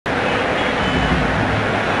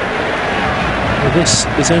Well, this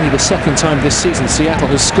is only the second time this season Seattle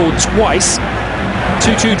has scored twice.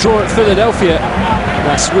 2-2 draw at Philadelphia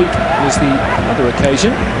last week was the other occasion.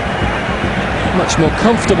 Much more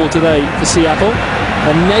comfortable today for Seattle.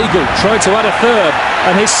 And Neagle tried to add a third,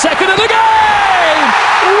 and his second of the game!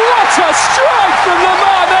 What a strike from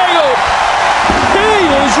Lamar Neagle! He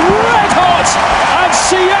is red hot, and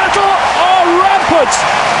Seattle are rampant.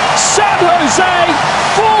 San Jose,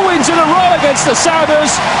 4 wins in a row against the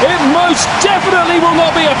Sounders. It most definitely will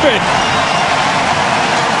not be a fifth.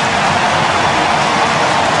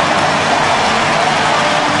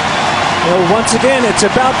 Well, once again, it's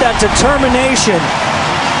about that determination.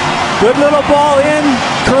 Good little ball in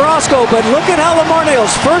Carrasco, but look at how Lamar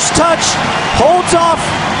Neagle's first touch holds off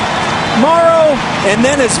Morrow, and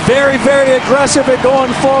then is very, very aggressive at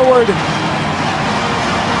going forward.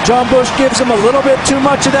 John Bush gives him a little bit too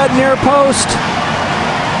much of that near post.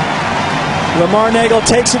 Lamar Neagle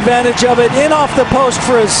takes advantage of it, in off the post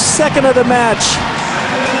for his second of the match.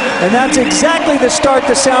 And that's exactly the start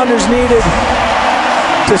the Sounders needed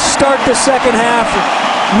to start the second half,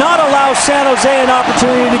 not allow San Jose an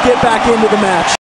opportunity to get back into the match.